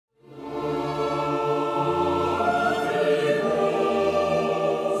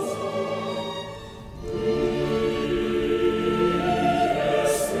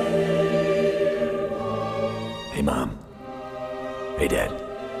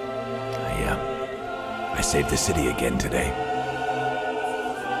I saved the city again today.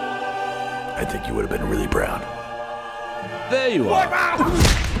 I think you would have been really proud. There you are.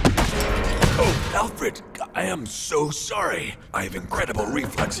 Oh, Alfred, I am so sorry. I have incredible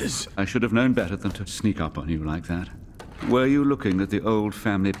reflexes. I should have known better than to sneak up on you like that. Were you looking at the old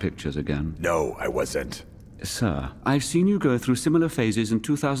family pictures again? No, I wasn't. Sir, I've seen you go through similar phases in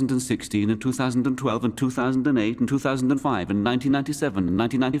 2016 and 2012 and 2008 and 2005 and 1997 and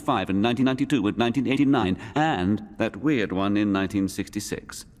 1995 and 1992 and 1989 and that weird one in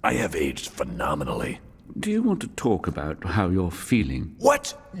 1966. I have aged phenomenally. Do you want to talk about how you're feeling?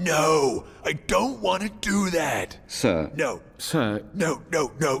 What? No, I don't want to do that. Sir. No. Sir. No.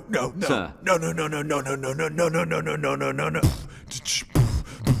 Sir. No.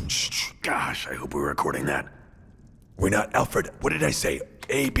 Gosh, I hope we're recording that. We're not, Alfred, what did I say?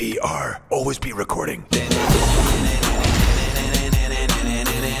 ABR, always be recording.